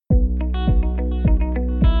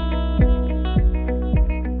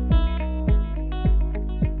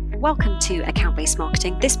Welcome to Account-Based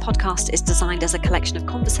Marketing. This podcast is designed as a collection of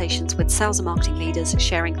conversations with sales and marketing leaders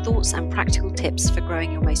sharing thoughts and practical tips for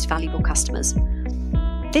growing your most valuable customers.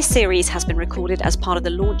 This series has been recorded as part of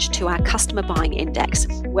the launch to our Customer Buying Index,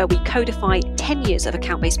 where we codify 10 years of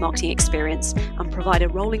account-based marketing experience and provide a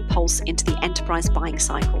rolling pulse into the enterprise buying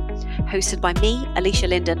cycle. Hosted by me, Alicia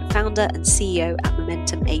Linden, founder and CEO at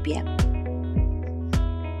Momentum ABM.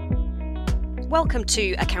 Welcome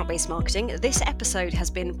to Account-Based Marketing. This episode has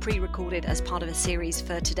been pre-recorded as part of a series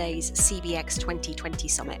for today's CBX 2020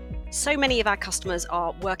 Summit. So many of our customers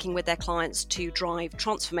are working with their clients to drive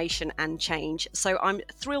transformation and change. So I'm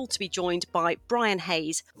thrilled to be joined by Brian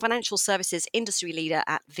Hayes, financial services industry leader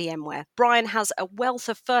at VMware. Brian has a wealth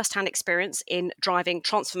of first-hand experience in driving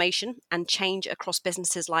transformation and change across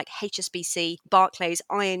businesses like HSBC, Barclays,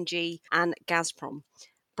 ING, and Gazprom.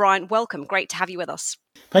 Brian, welcome. Great to have you with us.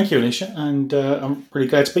 Thank you, Alicia, and I'm really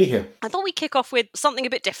glad to be here. I thought we'd kick off with something a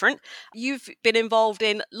bit different. You've been involved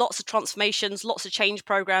in lots of transformations, lots of change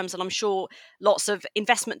programs, and I'm sure lots of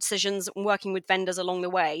investment decisions and working with vendors along the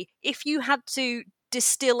way. If you had to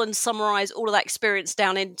distill and summarize all of that experience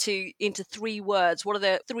down into 3 words, what are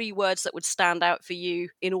the 3 words that would stand out for you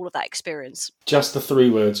in all of that experience? Just the 3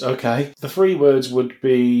 words, okay. The 3 words would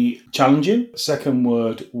be challenging. The second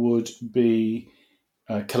word would be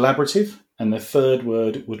collaborative. And the third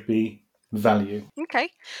word would be value. Okay.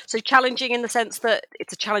 So challenging in the sense that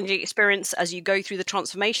it's a challenging experience as you go through the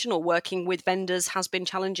transformation, or working with vendors has been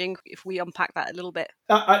challenging, if we unpack that a little bit.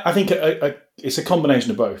 I think it's a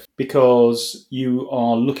combination of both, because you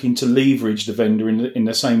are looking to leverage the vendor in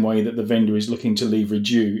the same way that the vendor is looking to leverage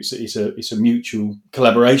you. It's a mutual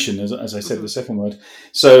collaboration, as I said, the second word.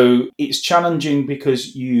 So it's challenging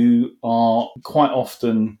because you are quite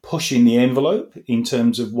often pushing the envelope in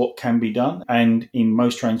terms of what can be done. And in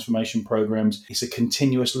most transformation programs, it's a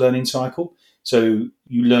continuous learning cycle. So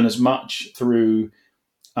you learn as much through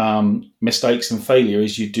mistakes and failure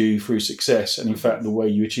as you do through success. And in fact, the way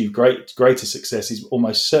you achieve greater success is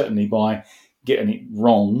almost certainly by getting it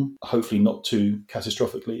wrong, hopefully not too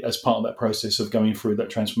catastrophically, as part of that process of going through that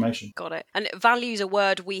transformation. Got it. And value is a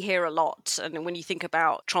word we hear a lot. And when you think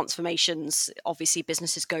about transformations, obviously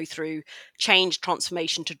businesses go through change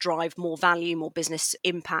transformation to drive more value, more business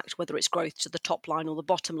impact, whether it's growth to the top line or the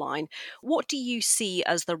bottom line. What do you see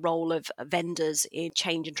as the role of vendors in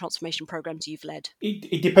change and transformation programs you've led?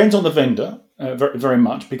 It depends on the vendor very, very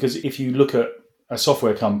much, because if you look at a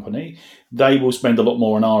software company, they will spend a lot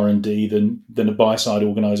more on R&D than a buy-side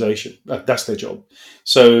organisation. That's their job.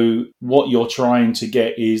 So what you're trying to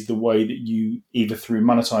get is the way that you, either through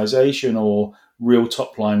monetization or real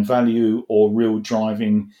top-line value or real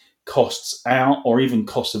driving costs out, or even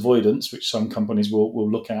cost avoidance, which some companies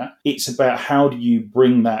will look at. It's about how do you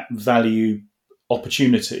bring that value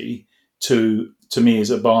opportunity to me as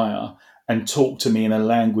a buyer, and talk to me in a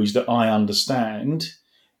language that I understand,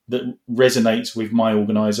 that resonates with my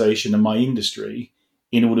organisation and my industry,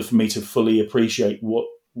 in order for me to fully appreciate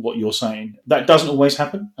what you're saying. That doesn't always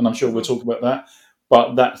happen, and I'm sure we'll talk about that,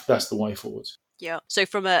 but that's the way forward. Yeah. So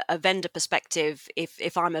from a vendor perspective,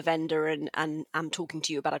 if I'm a vendor and I'm talking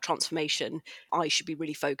to you about a transformation, I should be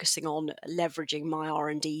really focusing on leveraging my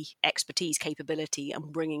R&D expertise capability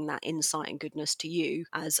and bringing that insight and goodness to you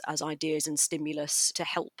as ideas and stimulus to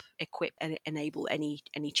help equip and enable any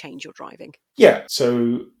change you're driving. Yeah.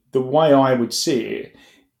 So the way I would see it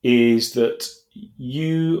is that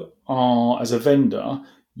you are, as a vendor,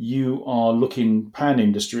 you are looking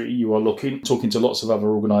pan-industry, you are talking to lots of other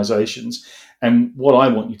organisations. And what I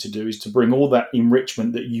want you to do is to bring all that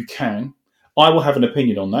enrichment that you can. I will have an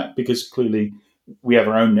opinion on that, because clearly we have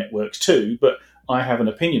our own networks too, but I have an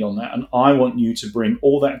opinion on that. And I want you to bring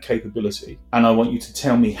all that capability, and I want you to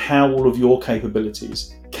tell me how all of your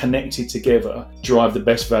capabilities connected together drive the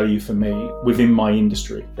best value for me within my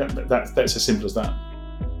industry. That's as simple as that.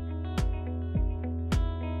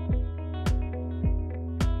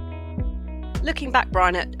 Looking back,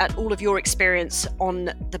 Brian, at all of your experience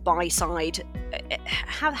on the buy side,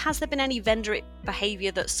 has there been any vendor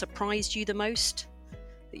behaviour that surprised you the most?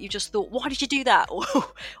 That you just thought, why did you do that?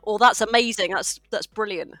 Or that's amazing, that's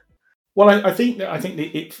brilliant. Well, I think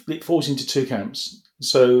it falls into 2 camps.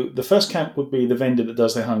 So the first camp would be the vendor that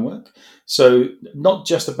does their homework. So not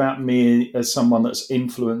just about me as someone that's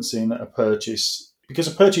influencing a purchase, because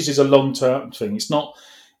a purchase is a long-term thing. It's not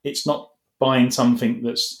buying something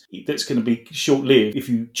that's going to be short-lived. If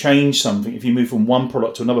you change something, if you move from one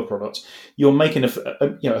product to another product, you're making a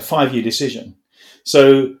 5-year decision.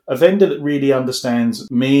 So a vendor that really understands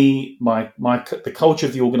me, the culture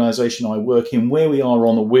of the organisation I work in, where we are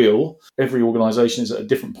on the wheel. Every organisation is at a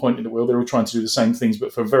different point in the wheel. They're all trying to do the same things,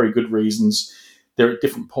 but for very good reasons. they're at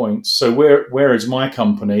different points. So where is my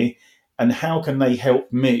company, and how can they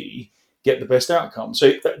help me get the best outcome?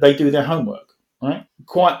 So they do their homework, right?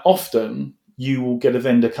 Quite often, you will get a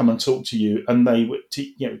vendor come and talk to you, and they would,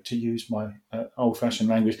 to use my old-fashioned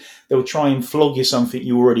language, they will try and flog you something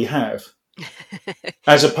you already have,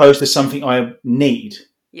 as opposed to something I need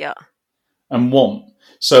and want.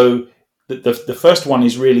 So the first one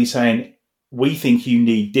is really saying, we think you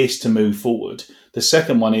need this to move forward. The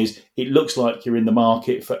second one is, it looks like you're in the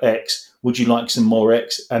market for X. Would you like some more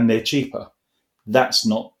X? And they're cheaper. That's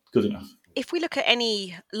not good enough. If we look at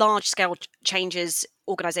any large-scale changes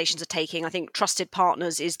organizations are taking, I think trusted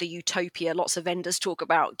partners is the utopia. Lots of vendors talk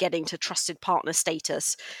about getting to trusted partner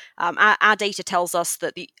status. Our data tells us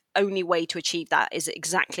that the only way to achieve that is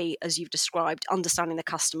exactly as you've described, understanding the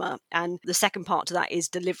customer. And the second part to that is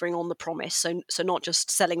delivering on the promise. So not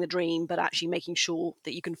just selling the dream, but actually making sure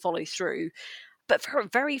that you can follow through. But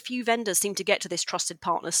very few vendors seem to get to this trusted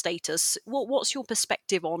partner status. What's your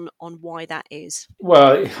perspective on why that is?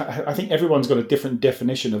 Well, I think everyone's got a different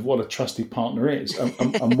definition of what a trusted partner is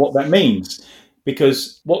and what that means.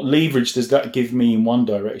 Because what leverage does that give me in one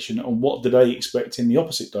direction, and what do they expect in the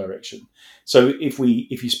opposite direction? So if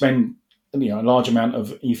you spend a large amount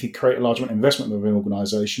of, if you create a large amount of investment with an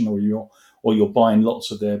organisation, or you're buying lots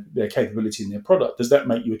of their capability in their product, does that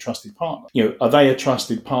make you a trusted partner? Are they a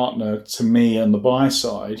trusted partner to me on the buy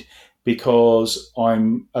side because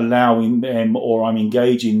I'm allowing them, or I'm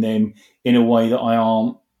engaging them in a way that I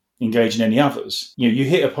aren't engaging any others? You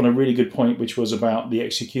hit upon a really good point, which was about the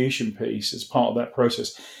execution piece as part of that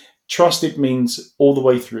process. Trusted means all the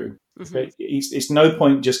way through. Mm-hmm. Okay? It's no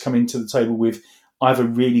point just coming to the table with, I have a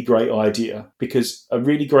really great idea, because a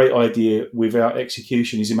really great idea without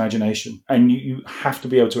execution is imagination, and you have to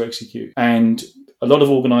be able to execute. And a lot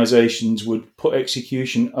of organizations would put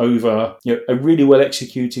execution over, a really well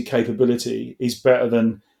executed capability is better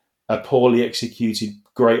than a poorly executed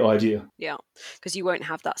great idea. Yeah, because you won't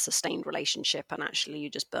have that sustained relationship, and actually you're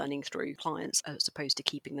just burning through clients as opposed to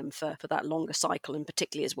keeping them for that longer cycle. And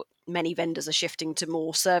particularly as what many vendors are shifting to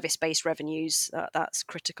more service-based revenues, that's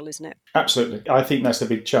critical, isn't it? Absolutely. I think that's the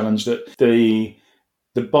big challenge, that the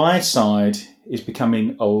buy side is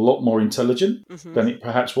becoming a lot more intelligent than it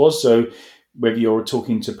perhaps was. So whether you're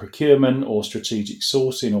talking to procurement or strategic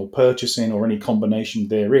sourcing or purchasing or any combination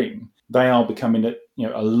therein, they are becoming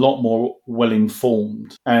a lot more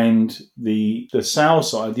well-informed. And the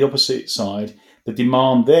sales side, the opposite side, the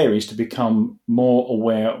demand there is to become more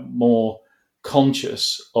aware, more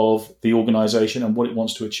conscious of the organisation and what it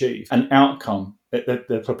wants to achieve. An outcome,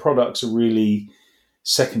 the products are really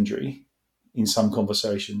secondary in some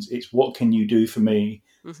conversations. It's what can you do for me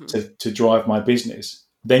to drive my business?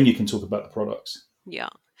 Then you can talk about the products. Yeah.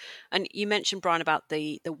 And you mentioned, Brian, about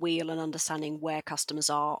the wheel and understanding where customers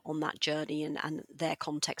are on that journey and their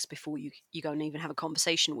context before you go and even have a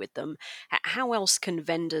conversation with them. How else can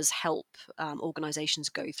vendors help organizations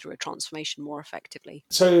go through a transformation more effectively?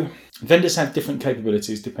 So vendors have different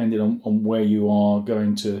capabilities depending on where you are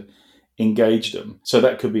going to engage them. So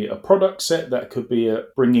that could be a product set, that could be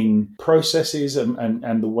bringing processes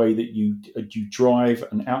and the way that you drive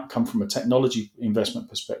an outcome from a technology investment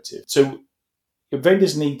perspective. So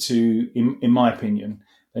vendors need to, in my opinion,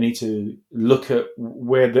 they need to look at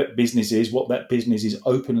where that business is, what that business is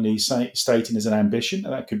openly stating as an ambition.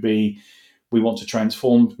 And that could be, we want to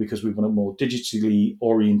transform because we want a more digitally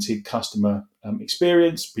oriented customer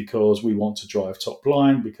experience, because we want to drive top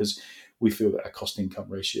line, because we feel that our cost-income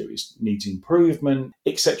ratio needs improvement,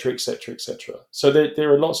 etc., etc., etc. So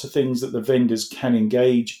there are lots of things that the vendors can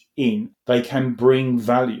engage in. They can bring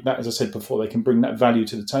value. That, as I said before, they can bring that value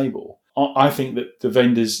to the table. I think that the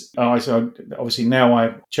vendors, obviously now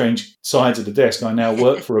I changed sides of the desk. I now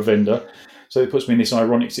work for a vendor. So it puts me in this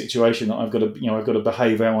ironic situation that I've got to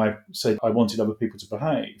behave how I said I wanted other people to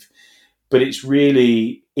behave. But it's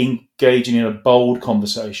really engaging in a bold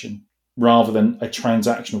conversation rather than a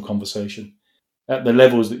transactional conversation. At the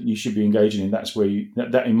levels that you should be engaging in, that's where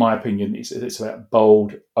that in my opinion, it's about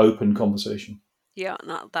bold, open conversation. Yeah,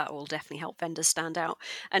 that will definitely help vendors stand out.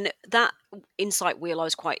 And that insight wheel I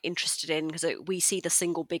was quite interested in, because we see the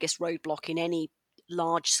single biggest roadblock in any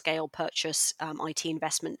large-scale purchase IT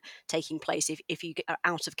investment taking place if you get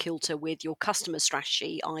out of kilter with your customer's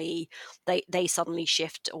strategy, i.e. they suddenly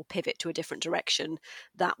shift or pivot to a different direction,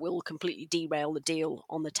 that will completely derail the deal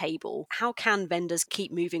on the table. How can vendors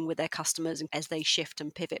keep moving with their customers as they shift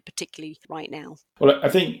and pivot, particularly right now? Well, I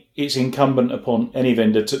think it's incumbent upon any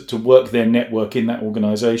vendor to work their network in that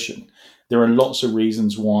organisation. There are lots of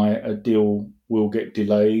reasons why a deal will get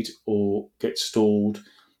delayed or get stalled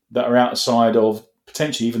that are outside of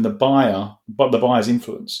potentially even the buyer's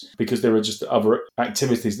influence, because there are just other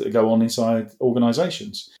activities that go on inside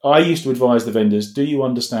organizations. I used to advise the vendors, do you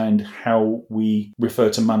understand how we refer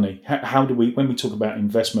to money? How do we, when we talk about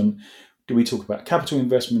investment, do we talk about capital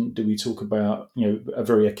investment? Do we talk about, a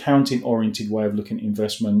very accounting oriented way of looking at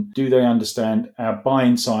investment? Do they understand our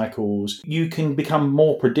buying cycles? You can become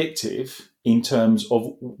more predictive in terms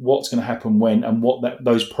of what's going to happen when and what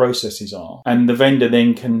those processes are. And the vendor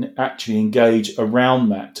then can actually engage around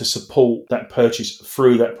that to support that purchase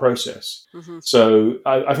through that process. Mm-hmm. So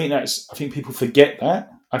I think people forget that.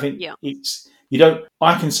 I think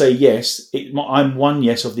I can say yes, I'm one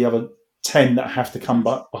yes of the other 10 that have to come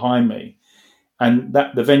behind me. And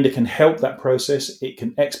that the vendor can help that process. It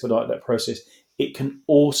can expedite that process. It can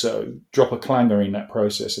also drop a clanger in that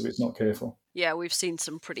process if it's not careful. Yeah, we've seen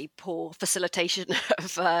some pretty poor facilitation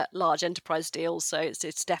of large enterprise deals, so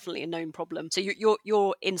it's definitely a known problem. So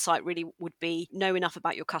your insight really would be know enough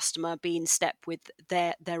about your customer, be in step with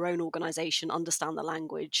their own organisation, understand the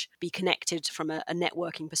language, be connected from a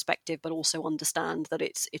networking perspective, but also understand that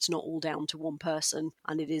it's not all down to one person,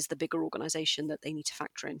 and it is the bigger organisation that they need to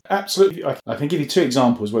factor in. Absolutely. I can give you two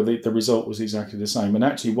examples where the result was exactly the same, and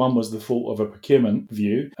actually one was the fault of a procurement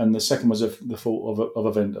view, and the second was the fault of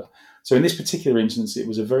a vendor. So in this particular instance, it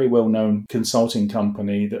was a very well-known consulting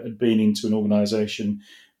company that had been into an organisation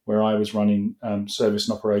where I was running service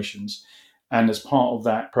and operations. And as part of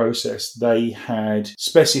that process, they had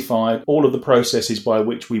specified all of the processes by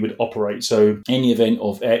which we would operate. So in the event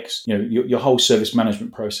of X, your whole service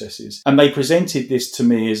management processes. And they presented this to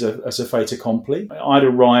me as a fait accompli. I'd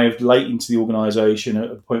arrived late into the organisation at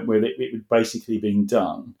a point where it was basically being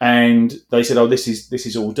done. And they said, this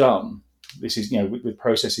is all done. This is, with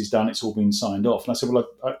processes done, it's all been signed off. And I said, well,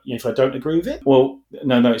 if I don't agree with it, well,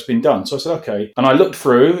 no, it's been done. So I said, okay. And I looked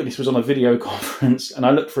through, and this was on a video conference, and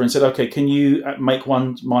I looked through and said, okay, can you make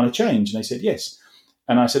one minor change? And they said, yes.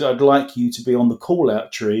 And I said, I'd like you to be on the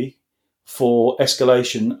call-out tree for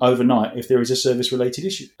escalation overnight if there is a service-related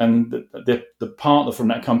issue. And the partner from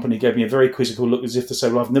that company gave me a very quizzical look as if to say,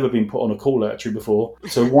 well, I've never been put on a call-out tree before,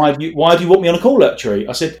 so why do you want me on a call-out tree?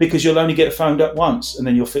 I said, because you'll only get phoned up once and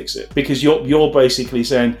then you'll fix it. Because you're basically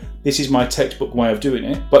saying, this is my textbook way of doing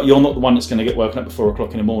it, but you're not the one that's going to get woken up at 4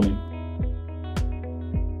 o'clock in the morning.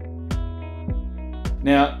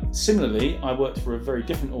 Now, similarly, I worked for a very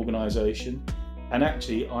different organisation. And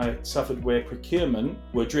actually, I suffered where procurement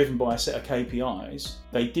were driven by a set of KPIs.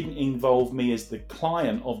 They didn't involve me as the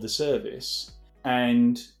client of the service,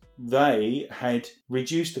 and they had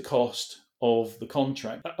reduced the cost of the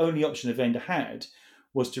contract. The only option the vendor had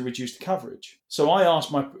was to reduce the coverage. So I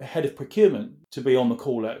asked my head of procurement to be on the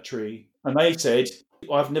call-out tree, and they said,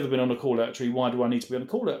 I've never been on a call-out tree. Why do I need to be on a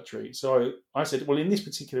call-out tree? So I said, well, in this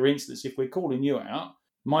particular instance, if we're calling you out,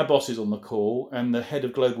 my boss is on the call and the head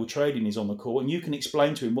of global trading is on the call, and you can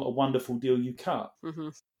explain to him what a wonderful deal you cut. Mm-hmm.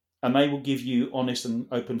 And they will give you honest and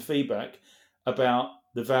open feedback about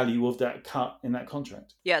the value of that cut in that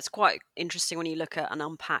contract. Yeah, it's quite interesting when you look at and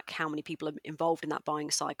unpack how many people are involved in that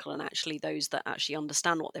buying cycle, and actually those that actually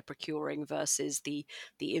understand what they're procuring versus the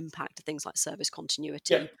impact of things like service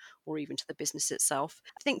continuity or even to the business itself.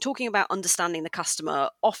 I think talking about understanding the customer,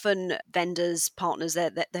 often vendors, partners,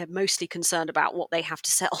 they're mostly concerned about what they have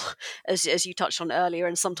to sell, as you touched on earlier,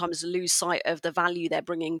 and sometimes lose sight of the value they're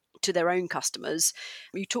bringing to their own customers.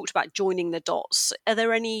 You talked about joining the dots. Are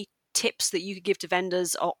there any tips that you could give to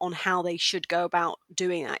vendors on how they should go about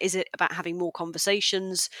doing that? Is it about having more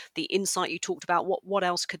conversations? The insight you talked about, what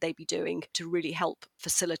else could they be doing to really help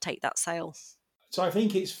facilitate that sale? So I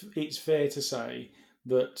think it's fair to say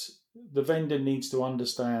that the vendor needs to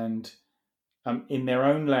understand in their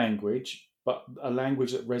own language, but a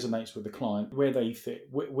language that resonates with the client, where they fit,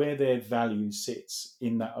 where their value sits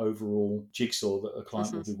in that overall jigsaw that a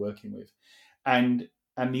client will be working with. And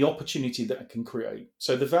the opportunity that it can create.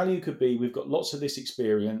 So the value could be, we've got lots of this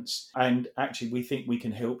experience, and actually we think we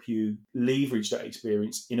can help you leverage that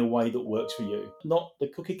experience in a way that works for you. Not the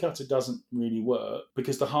cookie cutter doesn't really work,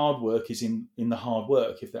 because the hard work is in the hard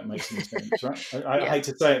work, if that makes any sense, right? I hate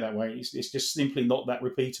to say it that way. It's just simply not that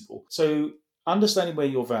repeatable. So understanding where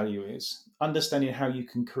your value is, understanding how you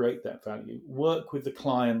can create that value, work with the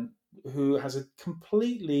client who has a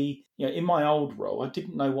completely, in my old role, I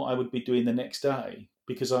didn't know what I would be doing the next day,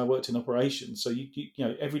 because I worked in operations. So,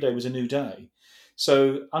 every day was a new day.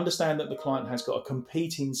 So understand that the client has got a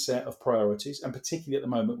competing set of priorities, and particularly at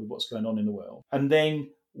the moment with what's going on in the world. And then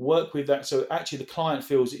work with that. So actually the client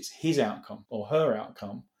feels it's his outcome or her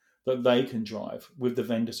outcome that they can drive with the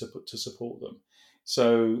vendor to support them.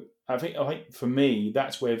 So I think for me,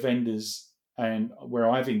 that's where vendors and where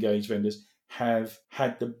I've engaged vendors have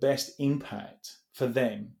had the best impact for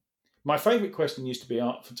them. My favourite question used to be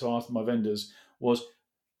to ask my vendors was,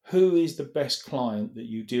 who is the best client that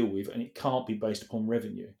you deal with? And it can't be based upon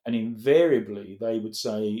revenue. And invariably, they would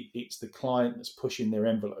say it's the client that's pushing their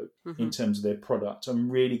envelope in terms of their product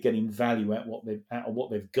and really getting value out of what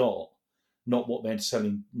they've got, not what they're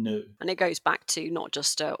selling new. And it goes back to not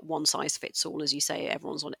just one size fits all, as you say.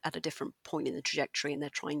 Everyone's at a different point in the trajectory and they're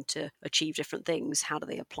trying to achieve different things. How do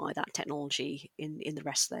they apply that technology in the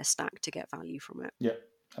rest of their stack to get value from it? Yeah,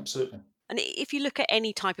 absolutely. And if you look at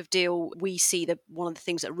any type of deal, we see that one of the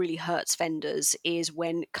things that really hurts vendors is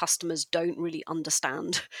when customers don't really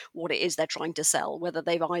understand what it is they're trying to sell, whether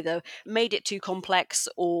they've either made it too complex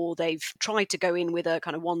or they've tried to go in with a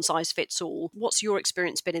kind of one size fits all. What's your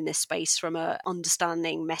experience been in this space from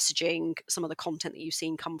understanding messaging, some of the content that you've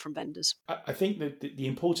seen come from vendors? I think that the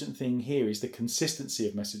important thing here is the consistency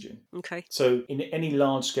of messaging. Okay. So in any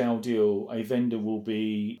large scale deal, a vendor will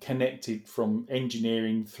be connected from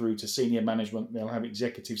engineering through to senior management. They'll have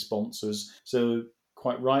executive sponsors. So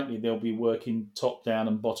quite rightly, they'll be working top down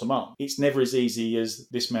and bottom up. It's never as easy as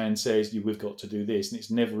this man says, we've got to do this. And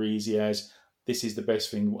it's never easy as, this is the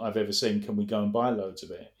best thing I've ever seen. Can we go and buy loads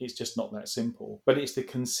of it? It's just not that simple. But it's the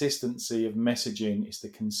consistency of messaging. It's the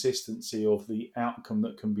consistency of the outcome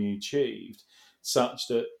that can be achieved, such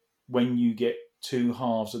that when you get two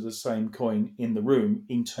halves of the same coin in the room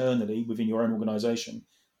internally within your own organisation,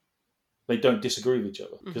 they don't disagree with each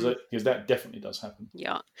other, because that definitely does happen.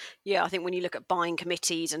 Yeah. I think when you look at buying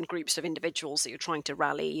committees and groups of individuals that you're trying to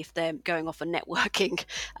rally, if they're going off and networking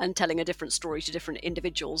and telling a different story to different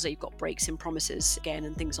individuals, you've got breaks in promises again,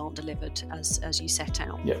 and things aren't delivered as you set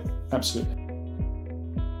out. Yeah, absolutely.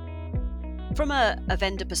 From a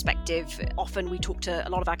vendor perspective, often we talk to a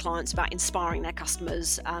lot of our clients about inspiring their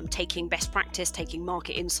customers, taking best practice, taking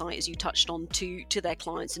market insight, as you touched on, to their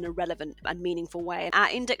clients in a relevant and meaningful way. Our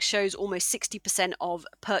index shows almost 60% of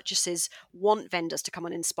purchases want vendors to come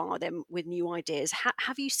and inspire them with new ideas.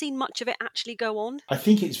 Have you seen much of it actually go on? I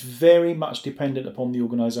think it's very much dependent upon the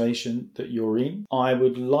organisation that you're in. I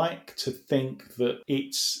would like to think that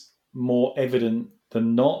it's more evident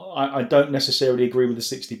than not. I don't necessarily agree with the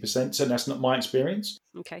 60%, so that's not my experience.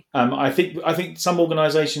 Okay. I think some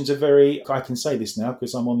organisations are very, I can say this now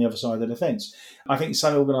because I'm on the other side of the fence. I think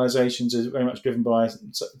some organisations are very much driven by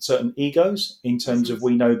certain egos in terms of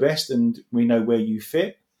we know best and we know where you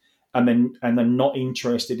fit, and they're not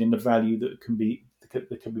interested in the value that can be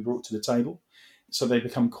brought to the table. So they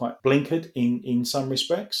become quite blinkered in some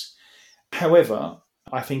respects. However,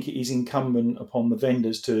 I think it is incumbent upon the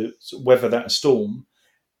vendors to weather that storm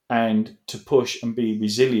and to push and be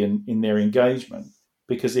resilient in their engagement.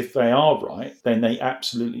 Because if they are right, then they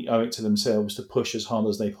absolutely owe it to themselves to push as hard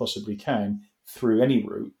as they possibly can through any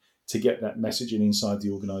route to get that messaging inside the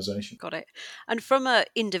organisation. Got it. And from an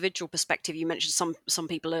individual perspective, you mentioned some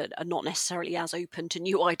people are not necessarily as open to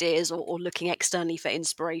new ideas or looking externally for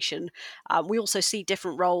inspiration. We also see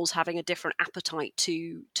different roles having a different appetite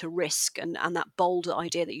to risk and that bold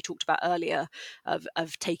idea that you talked about earlier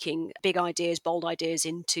of taking big ideas, bold ideas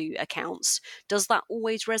into accounts. Does that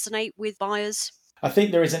always resonate with buyers? I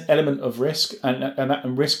think there is an element of risk,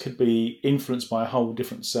 and risk could be influenced by a whole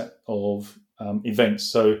different set of events.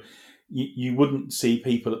 So you wouldn't see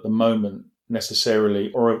people at the moment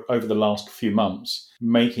necessarily, or over the last few months,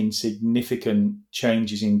 making significant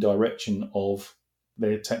changes in direction of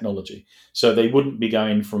their technology. So they wouldn't be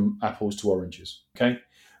going from apples to oranges. Okay,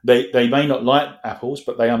 they may not like apples,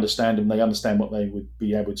 but they understand them. They understand what they would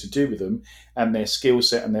be able to do with them, and their skill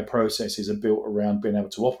set and their processes are built around being able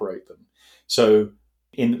to operate them. So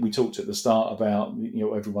we talked at the start about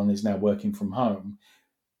everyone is now working from home.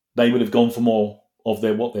 They would have gone for more of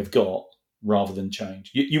what they've got rather than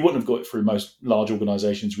change. You wouldn't have got it through most large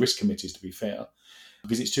organisations' risk committees, to be fair,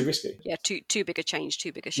 because it's too risky. Yeah, too big a change,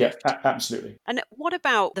 too big a shift. Yeah, absolutely. And what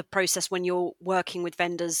about the process when you're working with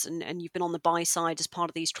vendors and you've been on the buy side as part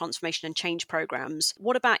of these transformation and change programs?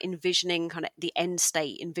 What about envisioning kind of the end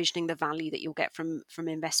state, envisioning the value that you'll get from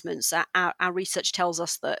investments? Our research tells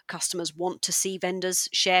us that customers want to see vendors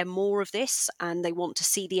share more of this, and they want to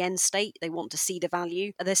see the end state. They want to see the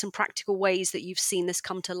value. Are there some practical ways that you've seen this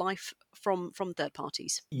come to life from third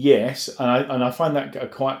parties? Yes, and I find that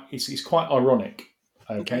it's quite ironic.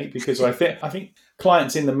 Okay, because I think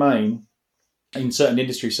clients in the main in certain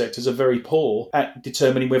industry sectors are very poor at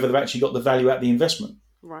determining whether they've actually got the value out of the investment.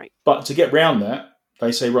 Right. But to get round that,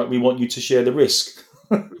 they say, right, we want you to share the risk.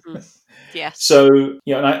 Mm-hmm. Yeah. So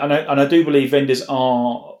and I do believe vendors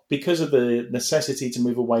are, because of the necessity to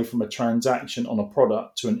move away from a transaction on a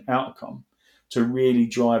product to an outcome, to really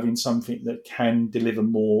drive in something that can deliver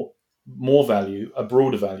more value, a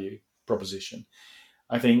broader value proposition.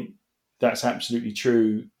 I think that's absolutely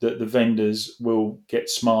true, that the vendors will get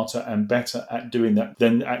smarter and better at doing that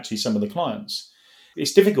than actually some of the clients.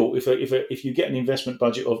 It's difficult if you get an investment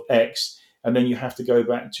budget of X and then you have to go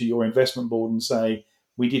back to your investment board and say,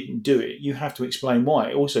 we didn't do it. You have to explain why.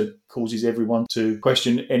 It also causes everyone to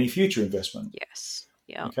question any future investment. Yes.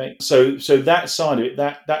 Yeah. Okay. So that side of it,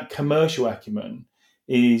 that commercial acumen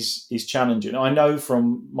is challenging. I know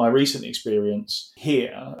from my recent experience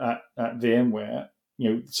here at VMware,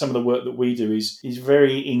 some of the work that we do is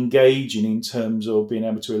very engaging in terms of being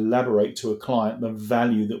able to elaborate to a client the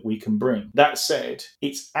value that we can bring. That said,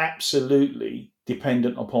 it's absolutely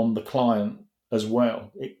dependent upon the client as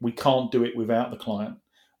well. We can't do it without the client.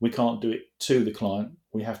 We can't do it to the client.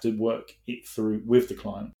 We have to work it through with the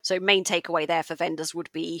client. So main takeaway there for vendors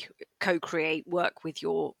would be co-create, work with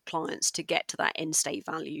your clients to get to that end state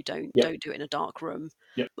value. Don't do it in a dark room,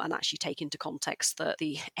 and actually take into context that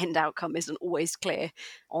the end outcome isn't always clear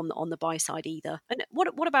on the buy side either. And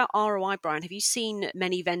what about ROI, Brian? Have you seen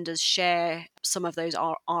many vendors share some of those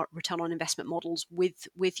return on investment models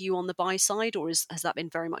with you on the buy side, or has that been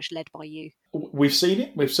very much led by you? We've seen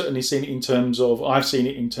it. We've certainly seen it I've seen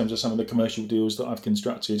it in terms of some of the commercial deals that I've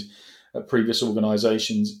constructed at previous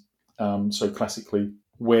organisations. So classically,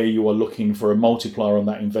 where you are looking for a multiplier on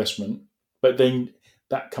that investment. But then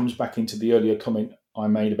that comes back into the earlier comment I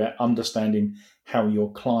made about understanding how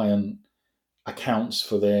your client accounts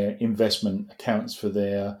for their investment, accounts for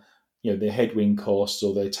their their headwind costs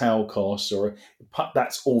or their tail costs, or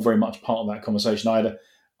that's all very much part of that conversation. I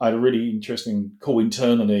had a really interesting call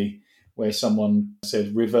internally where someone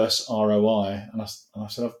said reverse ROI, and I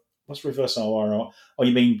said, "What's reverse ROI? Oh,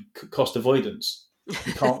 you mean cost avoidance?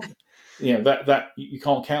 You can't, that you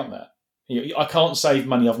can't count that. I can't save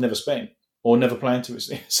money I've never spent or never planned to.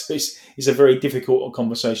 So it's a very difficult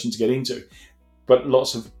conversation to get into. But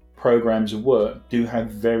lots of programs of work do have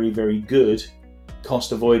very, very good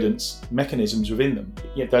cost avoidance mechanisms within them.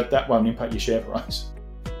 That won't impact your share price."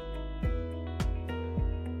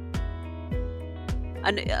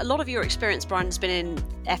 And a lot of your experience, Brian, has been in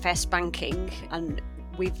FS banking, and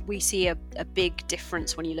we see a big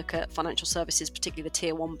difference when you look at financial services, particularly the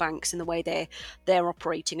tier one banks, in the way they're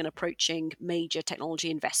operating and approaching major technology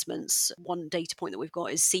investments. One data point that we've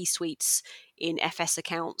got is C-suites in FS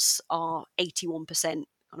accounts are 81% kind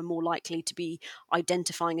of more likely to be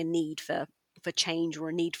identifying a need for change or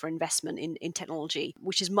a need for investment in technology,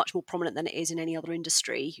 which is much more prominent than it is in any other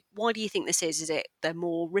industry. Why do you think this is? Is it they're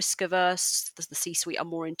more risk averse? Does the C-suite are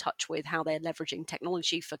more in touch with how they're leveraging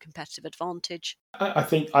technology for competitive advantage? I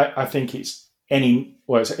think it's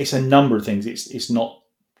it's a number of things. It's not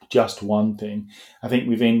just one thing. I think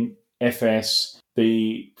within FS,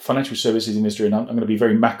 the financial services industry, and I'm going to be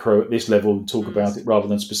very macro at this level and talk about it rather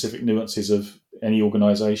than specific nuances of any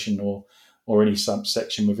organisation or any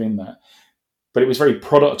subsection within that. But it was very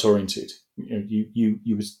product oriented. You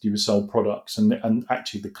were sold products, and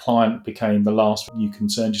actually the client became the last you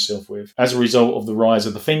concerned yourself with. As a result of the rise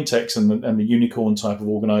of the fintechs and the unicorn type of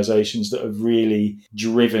organisations that have really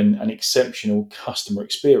driven an exceptional customer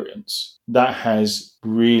experience, that has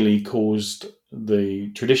really caused the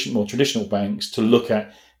more traditional banks to look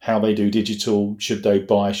at how they do digital. Should they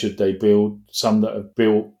buy? Should they build? Some that have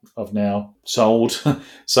built have now sold.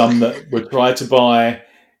 Some that were tried to buy.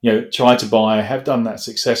 Have done that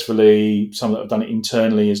successfully. Some that have done it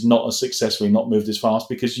internally is not as successfully, not moved as fast,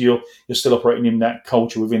 because you're still operating in that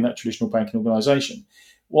culture within that traditional banking organisation.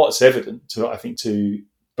 What's evident to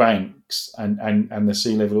banks and the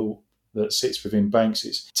C-level that sits within banks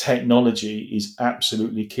is technology is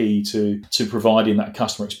absolutely key to providing that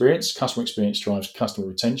customer experience. Customer experience drives customer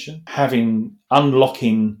retention.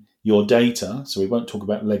 Unlocking your data, so we won't talk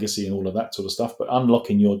about legacy and all of that sort of stuff, but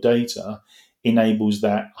unlocking your data enables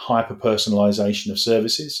that hyper-personalization of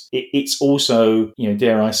services. It's also,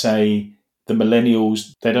 dare I say, the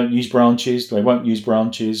millennials, they don't use branches, they won't use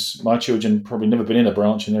branches. My children probably never been in a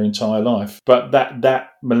branch in their entire life. But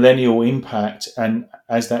that millennial impact, and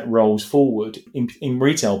as that rolls forward in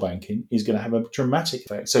retail banking, is going to have a dramatic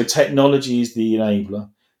effect. So technology is the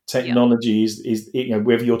enabler. Technology is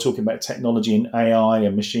whether you're talking about technology and AI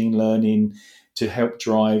and machine learning to help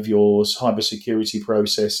drive your cybersecurity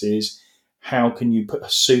processes. How can you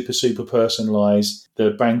super personalize the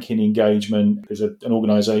banking engagement? There's an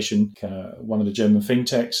organization, one of the German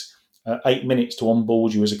fintechs, 8 minutes to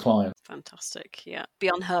onboard you as a client. Fantastic. Yeah. Be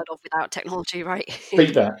unheard of without technology, right?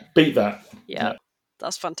 Beat that. Yeah.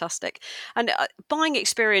 That's fantastic. And buying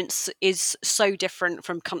experience is so different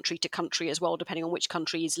from country to country as well, depending on which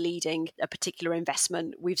country is leading a particular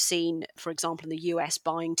investment. We've seen, for example, in the US,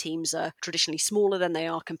 buying teams are traditionally smaller than they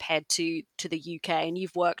are compared to the UK. And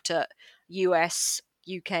you've worked at US,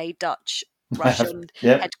 UK, Dutch, Russian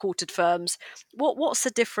Yeah. headquartered firms. What's the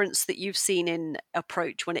difference that you've seen in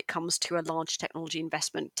approach when it comes to a large technology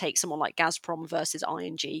investment? Take someone like Gazprom versus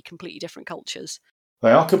ING, completely different cultures.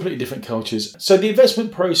 They are completely different cultures. So the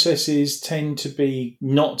investment processes tend to be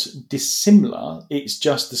not dissimilar. It's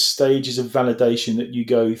just the stages of validation that you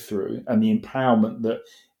go through and the empowerment that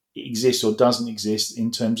exists or doesn't exist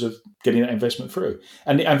in terms of getting that investment through.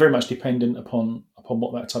 And very much dependent upon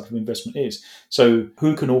what that type of investment is. So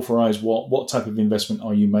who can authorize what type of investment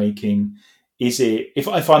are you making? Is it,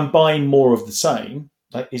 if I'm buying more of the same,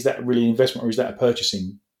 is that really an investment or is that a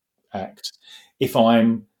purchasing act? If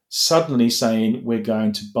I'm suddenly saying we're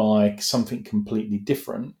going to buy something completely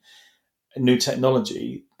different, new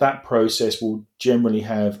technology, that process will generally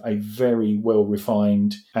have a very well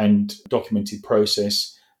refined and documented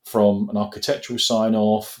process, from an architectural sign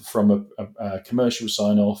off, from a commercial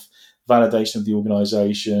sign off, validation of the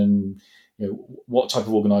organization, what type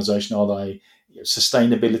of organization are they,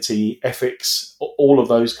 sustainability, ethics, all of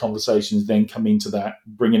those conversations then come into that,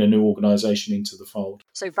 bringing a new organization into the fold.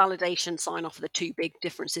 So validation, sign off are the two big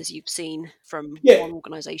differences you've seen from Yeah. one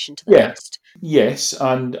organization to the Yeah. next. Yes,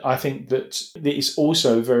 and I think that it's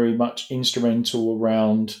also very much instrumental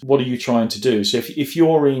around what are you trying to do. So if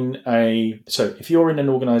you're in an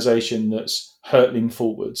organisation that's hurtling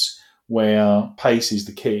forwards, where pace is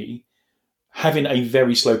the key, having a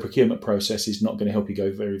very slow procurement process is not going to help you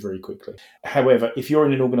go very, very quickly. However, if you're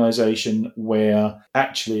in an organisation where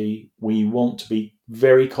actually we want to be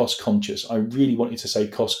very cost conscious, I really wanted to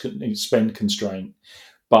say spend constraint,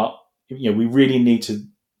 but we really need to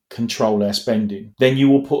control our spending, then you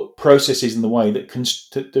will put processes in the way that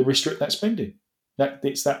to restrict that spending.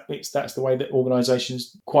 That's the way that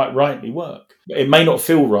organisations quite rightly work. It may not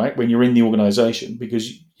feel right when you're in the organisation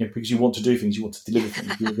because you want to do things, you want to deliver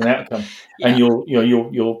things, you want an outcome, and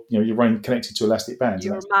you're running connected to elastic bands.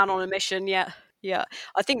 You're a man on a mission, yeah. Yeah,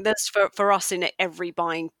 I think that's for us in every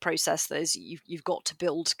buying process. You've got to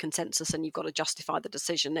build consensus and you've got to justify the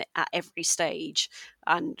decision at every stage.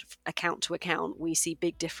 And account to account, we see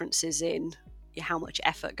big differences in how much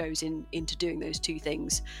effort goes into doing those two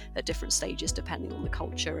things at different stages, depending on the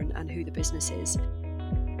culture and who the business is.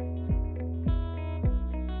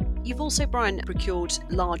 You've also, Brian, procured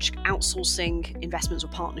large outsourcing investments or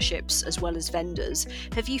partnerships as well as vendors.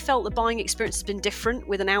 Have you felt the buying experience has been different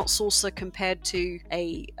with an outsourcer compared to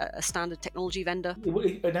a standard technology vendor?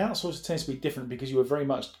 An outsourcer tends to be different because you are very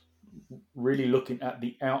much really looking at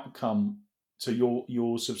the outcome. So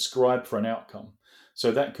you're subscribed for an outcome.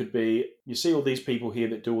 So that could be, you see all these people here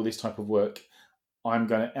that do all this type of work. I'm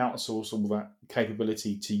going to outsource all that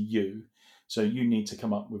capability to you. So you need to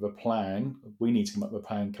come up with a plan. We need to come up with a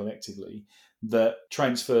plan collectively that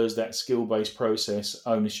transfers that skill-based process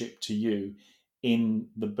ownership to you in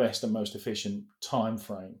the best and most efficient time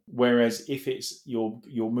frame. Whereas if it's you're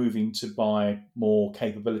moving to buy more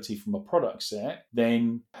capability from a product set,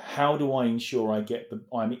 then how do I ensure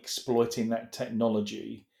I'm exploiting that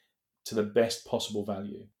technology to the best possible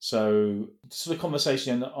value? So the sort of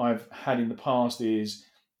conversation that I've had in the past is,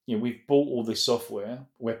 we've bought all this software,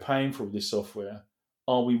 we're paying for all this software.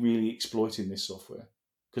 Are we really exploiting this software?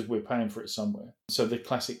 Because we're paying for it somewhere. So the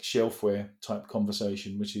classic shelfware type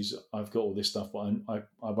conversation, which is, I've got all this stuff, but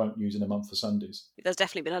I won't use in a month for Sundays. There's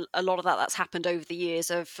definitely been a lot of that's happened over the years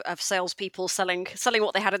of salespeople selling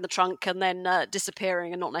what they had in the trunk and then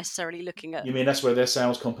disappearing and not necessarily looking at. You mean that's where their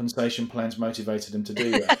sales compensation plans motivated them to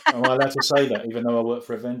do that? Am I allowed to say that, even though I work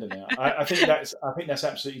for a vendor now? I think that's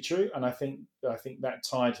absolutely true, and I think that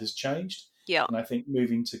tide has changed. Yeah. And I think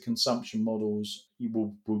moving to consumption models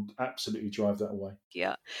will absolutely drive that away.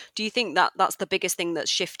 Yeah. Do you think that that's the biggest thing that's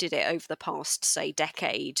shifted it over the past, say,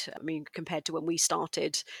 decade? I mean, compared to when we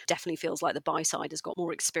started, definitely feels like the buy side has got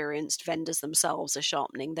more experienced. Vendors themselves are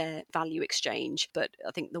sharpening their value exchange. But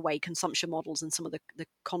I think the way consumption models and some of the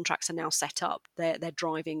contracts are now set up, they're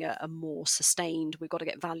driving a more sustained, we've got to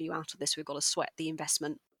get value out of this, we've got to sweat the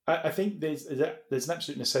investment. I think there's an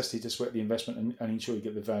absolute necessity to sweat the investment and ensure you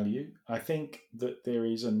get the value. I think that there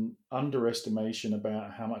is an underestimation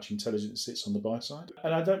about how much intelligence sits on the buy side.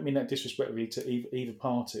 And I don't mean that disrespectfully to either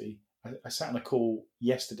party. I sat on a call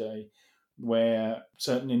yesterday where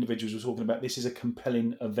certain individuals were talking about, this is a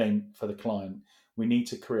compelling event for the client. We need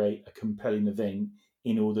to create a compelling event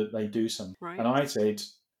in order that they do something. Right. And I said,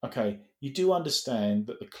 okay, you do understand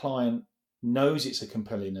that the client knows it's a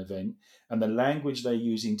compelling event, and the language they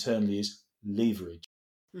use internally is leverage.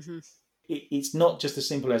 Mm-hmm. It's not just as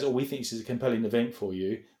simple as, we think this is a compelling event for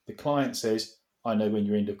you. The client says, I know when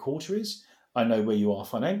your end of quarter is, I know where you are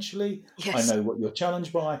financially, yes. I know what you're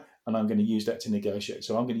challenged by, and I'm going to use that to negotiate.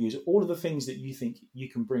 So I'm going to use all of the things that you think you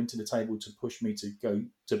can bring to the table to push me to go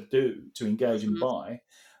to engage and buy,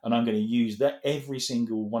 and I'm going to use that every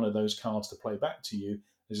single one of those cards to play back to you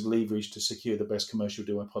as leverage to secure the best commercial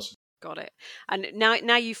deal I possibly. Got it. And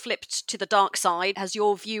now you flipped to the dark side. Has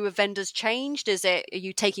your view of vendors changed? Are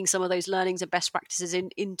you taking some of those learnings and best practices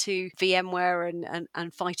into VMware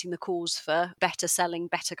and fighting the cause for better selling,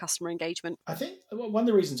 better customer engagement? I think one of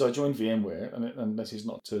the reasons I joined VMware, and this is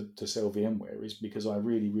not to sell VMware, is because I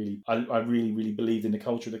really believed in the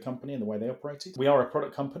culture of the company and the way they operated. We are a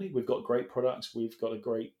product company. We've got great products. We've got a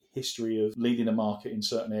great history of leading the market in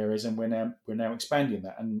certain areas, and we're now expanding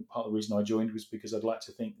that. And part of the reason I joined was because I'd like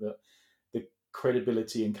to think that the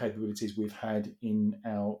credibility and capabilities we've had in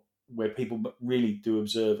where people really do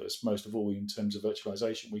observe us, most of all in terms of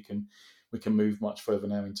virtualization, we can move much further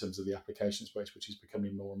now in terms of the application space, which is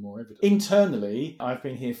becoming more and more evident. Internally, I've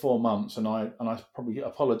been here 4 months, and I probably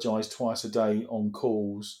apologise twice a day on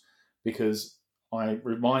calls because I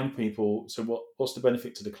remind people, so what's the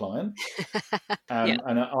benefit to the client? And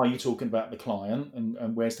are you talking about the client?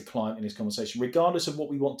 And where's the client in this conversation? Regardless of what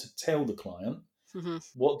we want to tell the client,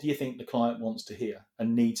 what do you think the client wants to hear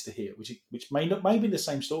and needs to hear? Which may be the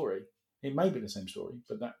same story. It may be the same story,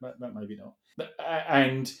 but that may be not.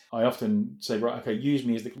 And I often say, right, okay, use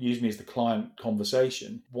me as the client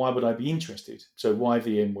conversation. Why would I be interested? So why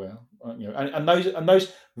VMware? And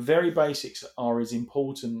those very basics are as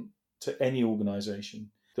important to any organisation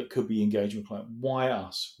that could be engaged with a client. Why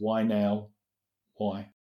us? Why now? Why?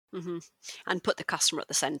 And put the customer at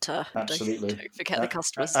the centre. Absolutely. Don't forget the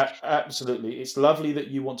customers. Absolutely. It's lovely that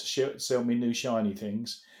you want to sell me new shiny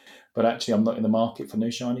things, but actually I'm not in the market for new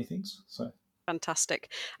shiny things. So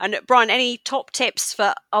fantastic. And Brian, any top tips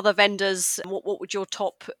for other vendors? What would your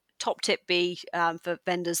top tip be for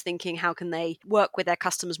vendors thinking how can they work with their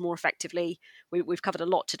customers more effectively? We've covered a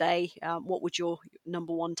lot today. What would your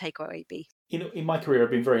number one takeaway be? In my career,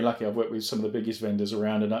 I've been very lucky. I've worked with some of the biggest vendors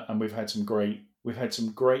around, and we've had some great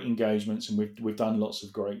engagements, and we've done lots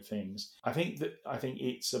of great things. I think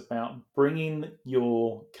it's about bringing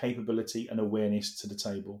your capability and awareness to the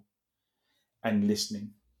table and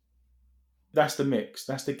listening. That's the mix.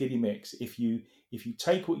 That's the giddy mix. If you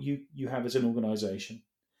take what you have as an organisation,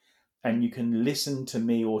 and you can listen to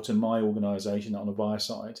me or to my organisation on a buyer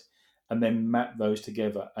side, and then map those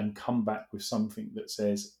together and come back with something that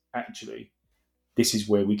says, actually, this is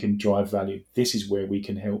where we can drive value. This is where we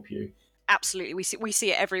can help you. Absolutely. We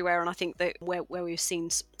see it everywhere. And I think that where we've seen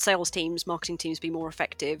sales teams, marketing teams be more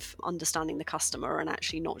effective, understanding the customer and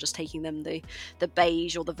actually not just taking them the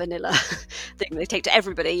beige or the vanilla thing they take to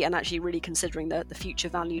everybody, and actually really considering the future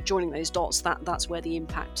value, joining those dots, that's where the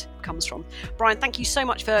impact comes from. Brian, thank you so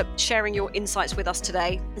much for sharing your insights with us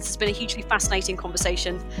today. This has been a hugely fascinating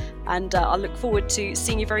conversation, and I look forward to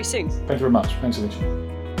seeing you very soon. Thank you very much. Thanks,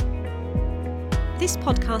 Alicia. This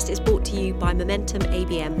podcast is brought to you by Momentum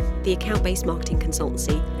ABM, the account-based marketing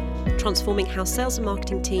consultancy, transforming how sales and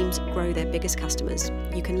marketing teams grow their biggest customers.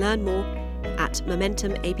 You can learn more at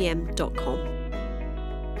momentumabm.com.